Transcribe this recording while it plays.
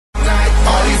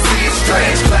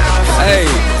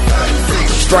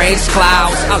Strange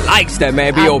clouds. I likes that,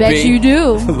 man. B.O.B. I bet you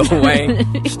do. Lil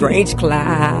Wayne. Strange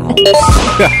clouds.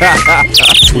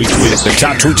 Tweet the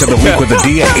top tweets of the week with the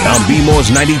DA on B-More's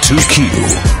 92Q.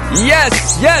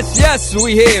 Yes,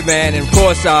 we here, man. And of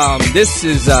course, this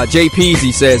is JP's.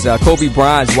 He says Kobe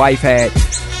Bryant's wife had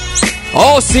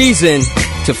all season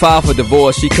to file for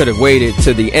divorce. She could have waited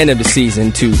to the end of the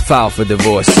season to file for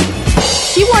divorce.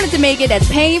 She wanted to make it as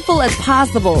painful as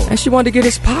possible. And she wanted to get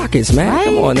his pockets, man. Right,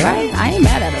 Come on now. right. I ain't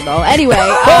mad at her, though. Anyway,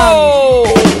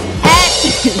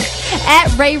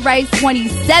 at Ray Rice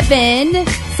 27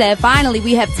 said, finally,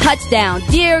 we have touchdown.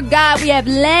 Dear God, we have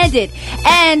landed.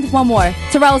 And one more.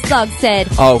 Terrell Suggs said,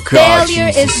 oh, God,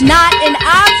 failure Jesus. is not an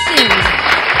option.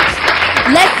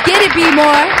 Let's get it,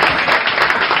 B-More.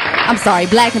 I'm sorry,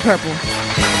 black and purple.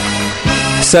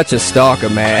 Such a stalker,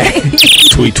 man.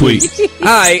 Tweet. All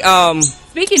right,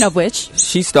 Speaking of which,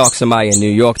 she stalked somebody in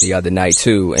New York the other night,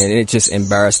 too, and it just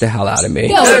embarrassed the hell out of me.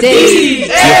 yo, it is. You'll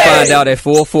find out at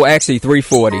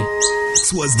 3:40.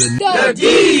 This was the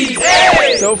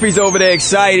DA. Sophie's over there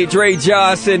excited. Dre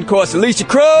Johnson, of course, Alichia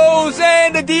Cruz,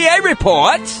 and the DA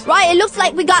report. Right, it looks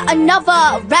like we got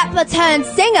another rapper turned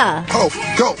singer. Ho,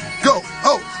 go, ho,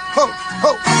 ho,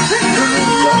 ho.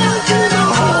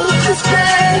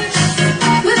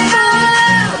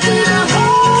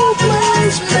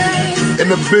 In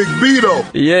the big Beetle.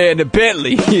 Yeah, the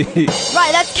Bentley.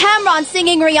 Right, that's Cameron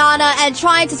singing Rihanna and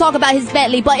trying to talk about his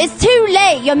Bentley, but it's too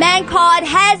late. Your man card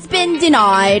has been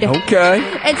denied. Okay.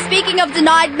 And speaking of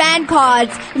denied man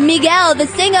cards, Miguel, the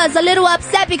singer, is a little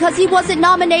upset because he wasn't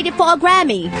nominated for a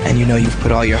Grammy. And you know you've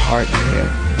put all your heart and your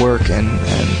work and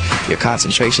your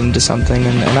concentration into something,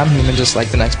 and I'm human just like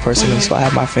the next person, and so I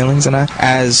have my feelings, and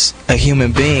as a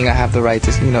human being I have the right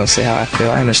to say how I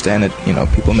feel. I understand that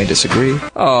people may disagree.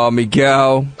 Oh,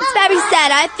 Miguel. It's very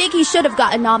sad. I think he should have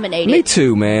gotten nominated. Me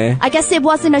too, man. I guess it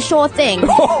wasn't a sure thing.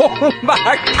 Oh my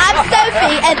God. I'm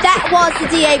Sophie, and that was the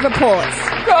DA reports.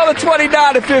 Call it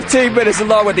 29 to 15 minutes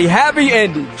along with the happy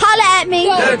ending. Holla at me.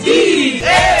 The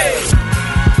DA.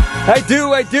 I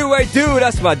do.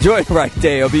 That's my joint right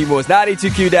there. B-More's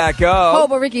 92Q.com.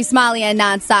 Hobo, Ricky Smiley, and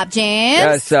Nonstop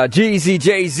Jams. That's Jeezy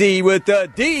Jay-Z with the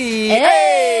D.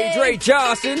 Hey. Dre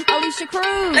Johnson. Alichia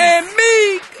Cruz. And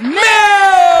Meek Mill.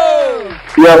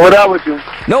 Yeah, what up with you?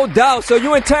 No doubt. So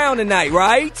you in town tonight,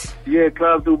 right? Yeah,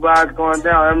 Club Dubai is going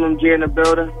down. MMG in the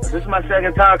building. This is my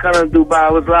second time coming to Dubai. I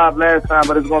was live last time,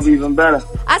 but it's going to be even better.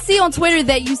 I see on Twitter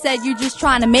that you said you're just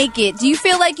trying to make it. Do you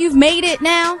feel like you've made it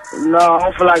now? No, I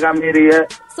don't feel like I made it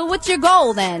yet. So what's your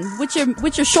goal then? What's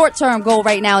your short-term goal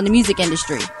right now in the music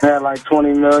industry? I had like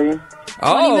 20 million.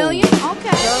 20 million?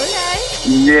 Okay.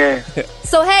 Yeah.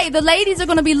 So hey, the ladies are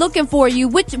gonna be looking for you.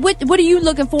 What are you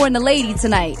looking for in the lady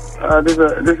tonight?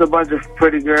 There's a bunch of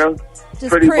pretty girls. Just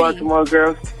pretty Baltimore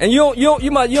girls. And you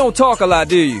don't talk a lot,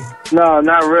 do you? No,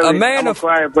 not really. I'm a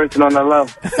quiet person on the low.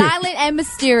 Silent and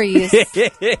mysterious. Until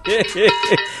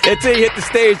you hit the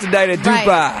stage tonight at Dubai.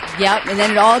 Right. Yep, and then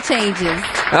it all changes.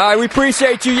 All right, we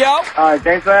appreciate you, yo. All right,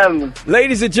 thanks for having me.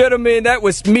 Ladies and gentlemen, that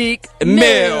was Meek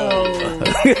Mill.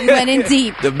 You went in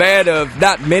deep. The man of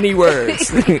not many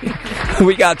words.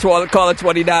 We got caller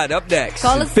 29 up next.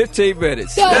 Call us 15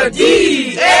 minutes. The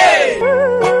DA.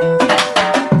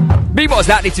 B-More's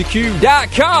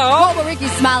 92Q.com. Hobo, Ricky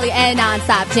Smiley, and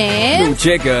Nonstop Jams. New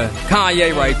Jigga,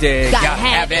 Kanye right there. Gotta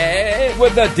have it.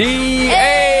 With the DA.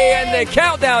 Hey. And the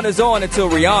countdown is on until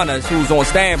Rihanna's, who's on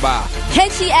standby. Can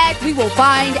she act? We will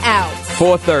find out.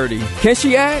 4:30. Can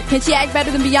she act? Can she act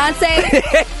better than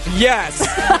Beyonce? Yes.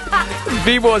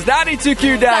 B-More's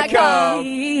 92Q.com.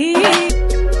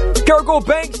 Kirkle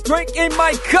Banks, drink in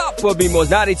my cup. Will be more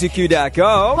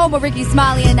 92Q.com. Hobo, Ricky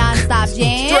Smiley, and Nonstop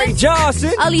Jams. Dre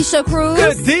Johnson. Alichia Cruz.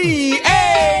 The DA.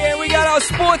 And we got our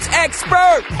sports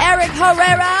expert, Eric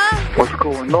Herrera. What's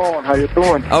going on? How you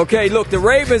doing? Okay, look, the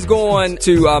Ravens going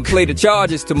to play the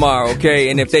Chargers tomorrow, okay?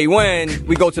 And if they win,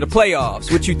 we go to the playoffs.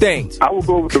 What you think? I will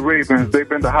go with the Ravens. They've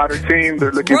been the hotter team.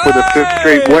 They're looking for the 5th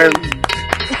straight win.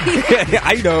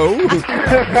 I know.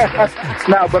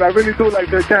 Nah, but I really do like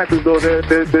their chances, though.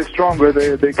 They're stronger.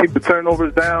 They keep the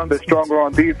turnovers down. They're stronger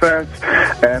on defense.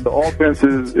 And the offense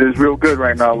is real good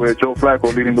right now with Joe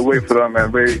Flacco leading the way for them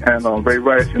and Ray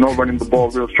Rice, running the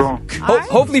ball real strong.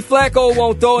 Hopefully Flacco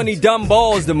won't throw any dumb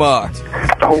balls tomorrow.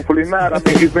 Hopefully not. I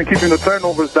think he's been keeping the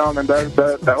turnovers down, and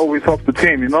that always helps the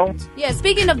team, Yeah,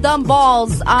 speaking of dumb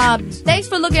balls, thanks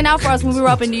for looking out for us when we were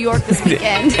up in New York this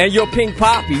weekend. And your pink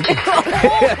poppy.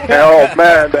 Oh,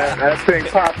 man, that pink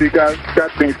poppy got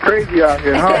things crazy out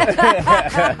here, huh?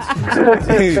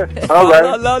 All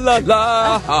right. La, la,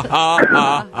 la, ha, ha,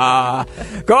 ha, ha.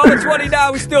 Caller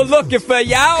 29, we still looking for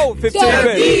y'all. 15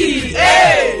 minutes.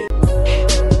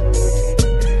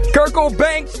 Kirkle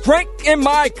Banks, drink in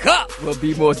my cup. Will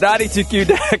be more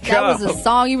 92Q.com. That was a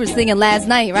song you were singing last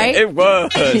night, right? It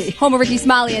was. Home of Ricky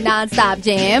Smiley and Non-Stop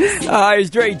Jams. Hi,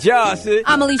 it's Dre Johnson.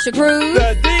 I'm Alicia Cruz.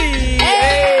 The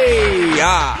D.A.I.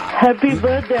 Happy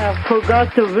birthday. I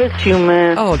forgot to wish you,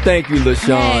 man. Oh, thank you,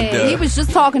 LaShonda. Hey, he was just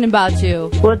talking about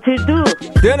you. What you do?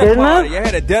 Dinner party. I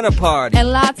had a dinner party. And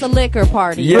lots of liquor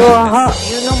party. Yeah.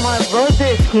 You know my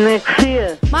birthday's next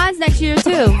year. Mine's next year,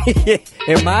 too.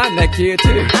 And mine next year,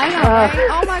 too. I know, right?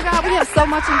 Oh, my God, we have so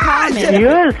much in common.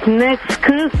 Yours next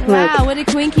Christmas. Wow, what a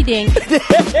quinky dink.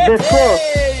 Before.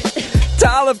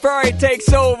 Tyler Perry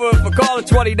takes over for Caller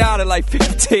 29 in like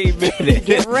 15 minutes.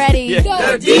 Get ready.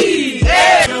 The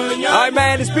D.A. All right,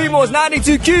 man, it's BMO's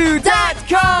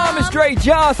 92Q.com. It's Dre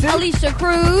Johnson. Alicia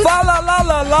Cruz. Fa la la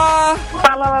la la.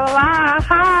 Fa la la la.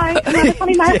 Hi. I'm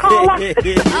 29 caller. You're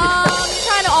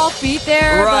kind of offbeat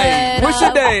there. Right. But, What's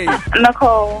your name?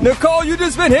 Nicole. Nicole, you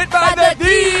just been hit by the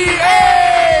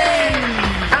D.A.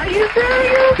 Are you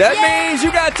serious? That means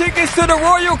you got tickets to the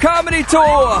Royal Comedy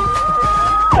Tour.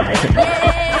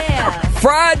 Yeah.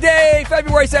 Friday,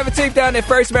 February 17th down at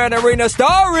First Maryland Arena,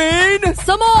 starring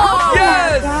Some more.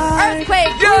 Yes. Earthquake.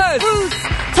 Yes. Bruce,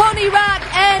 Tony Rock,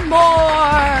 and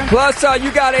more. Plus,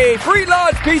 you got a free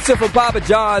large pizza for Papa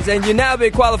John's, and you now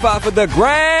been qualified for the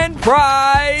grand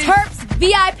prize. Terps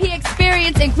VIP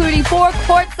experience, including 4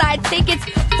 courtside tickets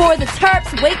for the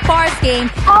Terps Wake Forest game,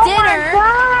 dinner,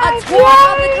 a tour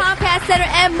of the Comcast Center,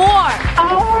 and more.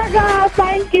 Oh my God,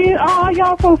 thank you. Oh,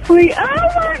 y'all so sweet. Oh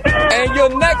my God. And your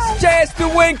next chance to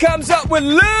win comes up with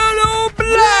Little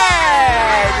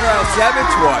Black around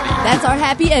 7:20. That's our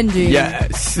happy ending.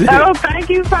 Yes. Oh, thank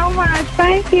you so much.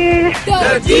 Thank you.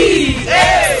 The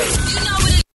D.A.